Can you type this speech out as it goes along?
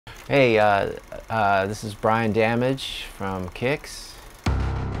Hey, this is Brian Damage from KIX.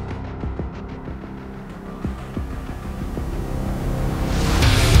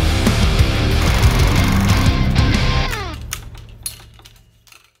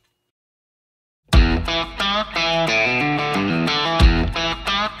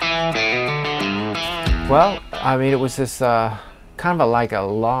 Well, I mean, it was this kind of like a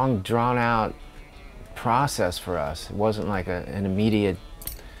long, drawn-out process for us. It wasn't like an immediate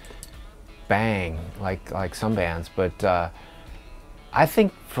bang like some bands, but I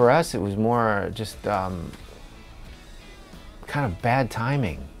think for us it was more just kind of bad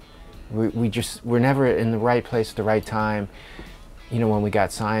timing. We're never in the right place at the right time. You know, when we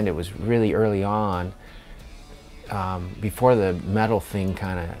got signed, it was really early on, before the metal thing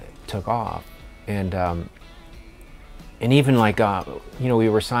kind of took off, and even like you know, we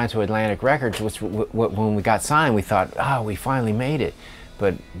were signed to Atlantic Records, which when we got signed, we thought, oh, we finally made it.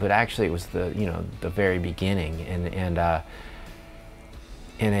 But actually it was the very beginning, and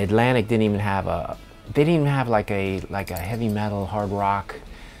Atlantic didn't even have like a heavy metal hard rock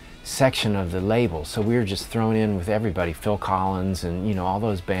section of the label, so we were just thrown in with everybody, Phil Collins and all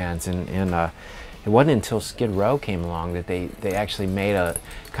those bands, and it wasn't until Skid Row came along that they actually made a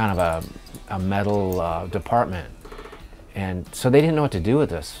kind of a metal department, and so they didn't know what to do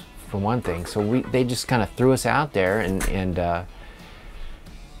with us, for one thing, so they just kind of threw us out there, and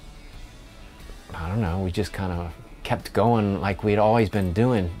I don't know, we just kind of kept going like we'd always been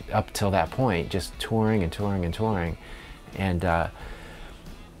doing up till that point, just touring and touring and touring. And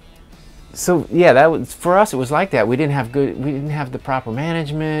so yeah, that was, for us it was like that. We didn't have the proper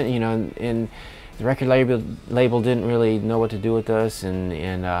management, and the record label didn't really know what to do with us, and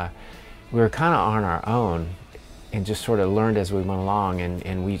we were kind of on our own and just sort of learned as we went along,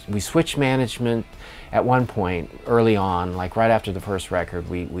 and we switched management at one point early on, like right after the first record.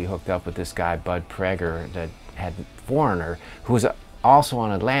 We hooked up with this guy Bud Prager that had Foreigner, who was also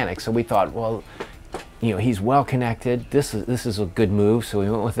on Atlantic, so we thought, well, he's well connected, this is a good move, so we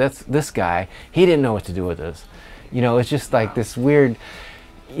went with this guy. He didn't know what to do with us, it's just like this weird,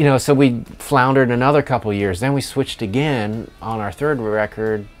 so we floundered another couple years. Then we switched again on our third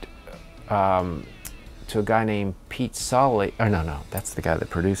record to a guy named Pete Sully. Oh no, that's the guy that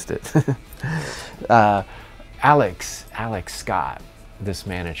produced it. Alex Scott, this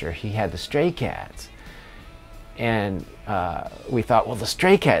manager, he had the Stray Cats, and we thought, well, the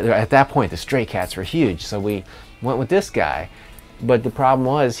Stray Cats, at that point the Stray Cats were huge, so we went with this guy. But the problem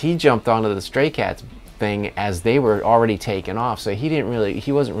was, he jumped onto the Stray Cats thing as they were already taken off, so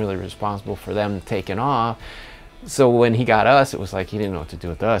he wasn't really responsible for them taking off. So when he got us, it was like he didn't know what to do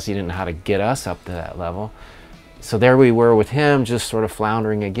with us. He didn't know how to get us up to that level. So there we were with him, just sort of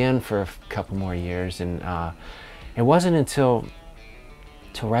floundering again for a couple more years. And it wasn't until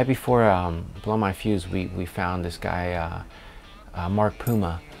right before Blow My Fuse, we found this guy, Mark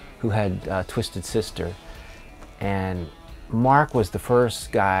Puma, who had Twisted Sister. And Mark was the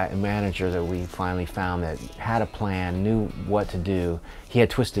first manager that we finally found that had a plan, knew what to do. He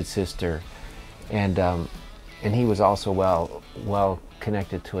had Twisted Sister, and he was also well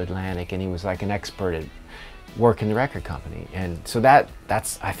connected to Atlantic, and he was like an expert at working the record company. And so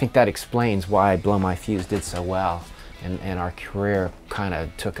I think that explains why Blow My Fuse did so well, and our career kind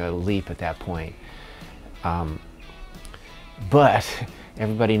of took a leap at that point. But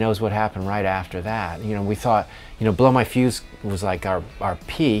everybody knows what happened right after that. We thought, Blow My Fuse was like our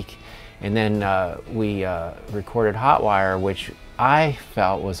peak, and then we recorded Hotwire, which I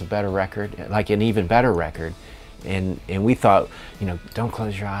felt was a better record, like an even better record. And we thought, Don't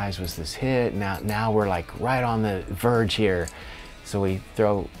Close Your Eyes was this hit. Now we're like right on the verge here. So we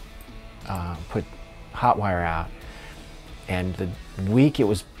put Hotwire out, and the week it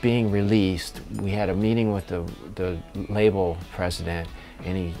was being released, we had a meeting with the label president,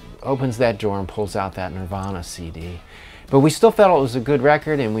 and he opens that drawer and pulls out that Nirvana CD. But we still felt it was a good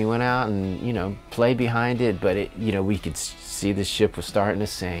record, and we went out and played behind it. But we could see the ship was starting to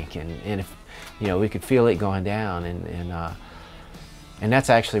sink, and if we could feel it going down, and that's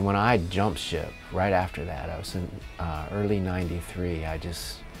actually when I jumped ship. Right after that, I was in early '93.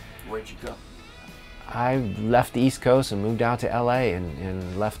 Where'd you go? I left the East Coast and moved out to LA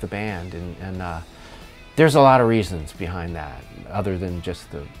and left the band, and there's a lot of reasons behind that, other than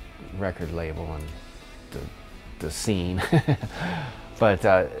just the record label and the scene. But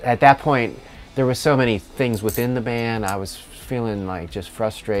at that point, there were so many things within the band. I was feeling like just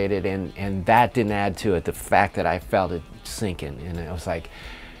frustrated, and that didn't add to it, the fact that I felt it sinking. And it was like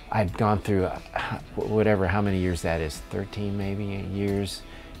I'd gone through whatever, how many years that is, 13 maybe years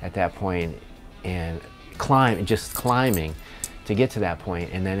at that point, and just climbing to get to that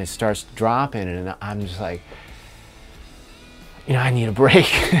point, and then it starts dropping, and I'm just like, you know, I need a break.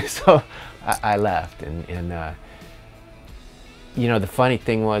 So I left, and you know, the funny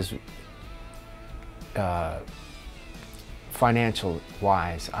thing was, financial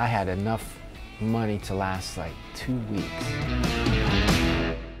wise, I had enough money to last like 2 weeks.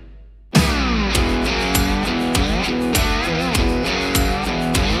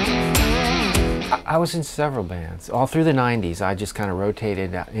 I was in several bands all through the 90s. I just kind of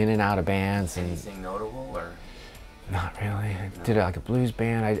rotated in and out of bands. And anything notable, or? Not really. I did like a blues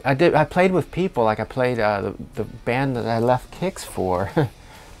band. I played with people. Like I played the band that I left KIX for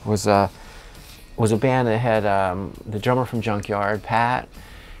was a band that had the drummer from Junkyard, Pat,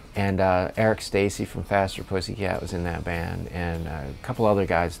 and Eric Stacy from Faster Pussycat was in that band, and a couple other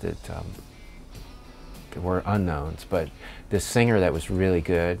guys that were unknowns. But this singer that was really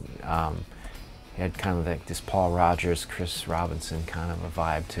good. He had kind of like this Paul Rogers, Chris Robinson kind of a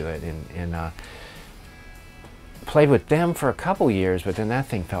vibe to it, and played with them for a couple years, but then that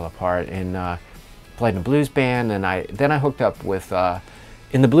thing fell apart, and played in a blues band, and then I hooked up with,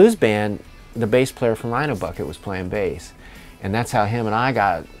 in the blues band, the bass player from Rhino Bucket was playing bass, and that's how him and I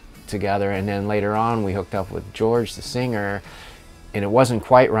got together. And then later on we hooked up with George, the singer, and it wasn't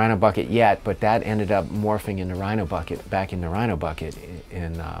quite Rhino Bucket yet, but that ended up morphing into Rhino Bucket, back into Rhino Bucket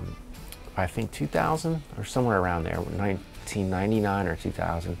in I think 2000 or somewhere around there, 1999 or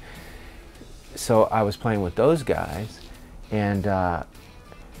 2000. So I was playing with those guys, and I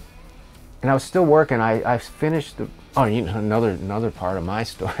was still working. I finished the, oh, you know, another part of my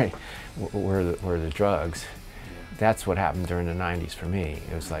story were the drugs. That's what happened during the 90s for me.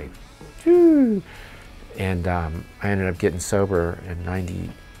 It was like, whew. And I ended up getting sober in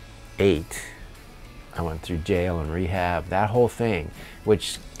 98. I went through jail and rehab, that whole thing,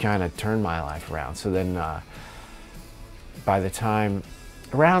 which kind of turned my life around. So then by the time,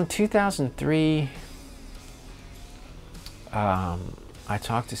 around 2003, I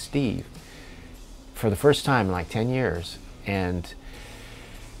talked to Steve for the first time in like 10 years. And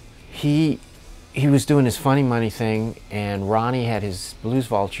he was doing his Funny Money thing, and Ronnie had his Blues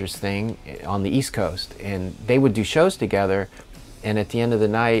Vultures thing on the East Coast. And they would do shows together. And at the end of the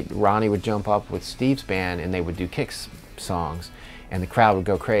night, Ronnie would jump up with Steve's band, and they would do KIX songs, and the crowd would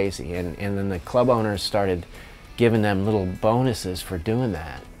go crazy. And then the club owners started giving them little bonuses for doing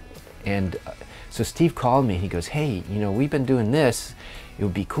that. And so Steve called me, and he goes, hey, you know, we've been doing this. It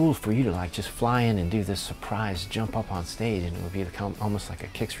would be cool for you to like just fly in and do this surprise jump up on stage, and it would be almost like a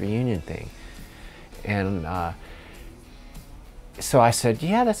KIX reunion thing. And so I said,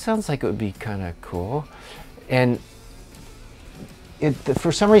 yeah, that sounds like it would be kind of cool. And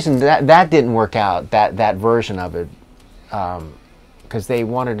for some reason that didn't work out, that version of it, because they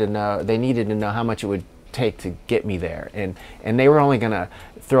wanted to know, they needed to know how much it would take to get me there, and they were only gonna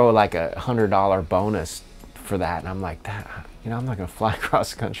throw like $100 bonus for that, and I'm like, that, you know, I'm not gonna fly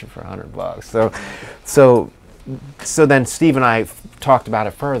across the country for $100. So then Steve and I talked about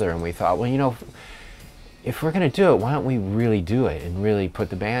it further, and we thought, well, you know, if we're gonna do it, why don't we really do it and really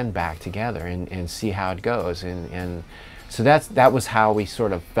put the band back together and see how it goes, and so that was how we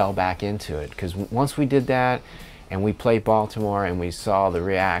sort of fell back into it, because once we did that and we played Baltimore and we saw the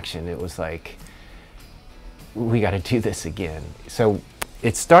reaction, it was like, we got to do this again. So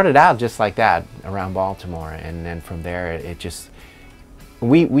it started out just like that around Baltimore, and then from there it just,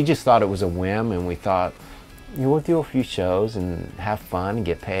 we just thought it was a whim, and we thought, you know, we'll do a few shows and have fun and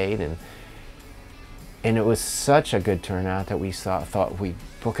get paid, and it was such a good turnout that we thought we'd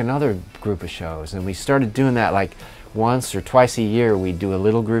book another group of shows, and we started doing that like once or twice a year. We'd do a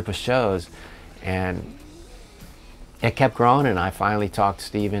little group of shows, and it kept growing, and I finally talked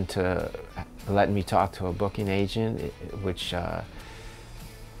Steve into letting me talk to a booking agent, which that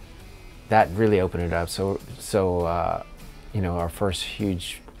really opened it up. So you know, our first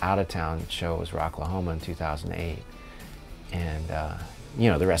huge out-of-town show was Rocklahoma in 2008, and you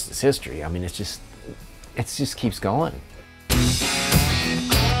know, the rest is history. I mean, it just keeps going.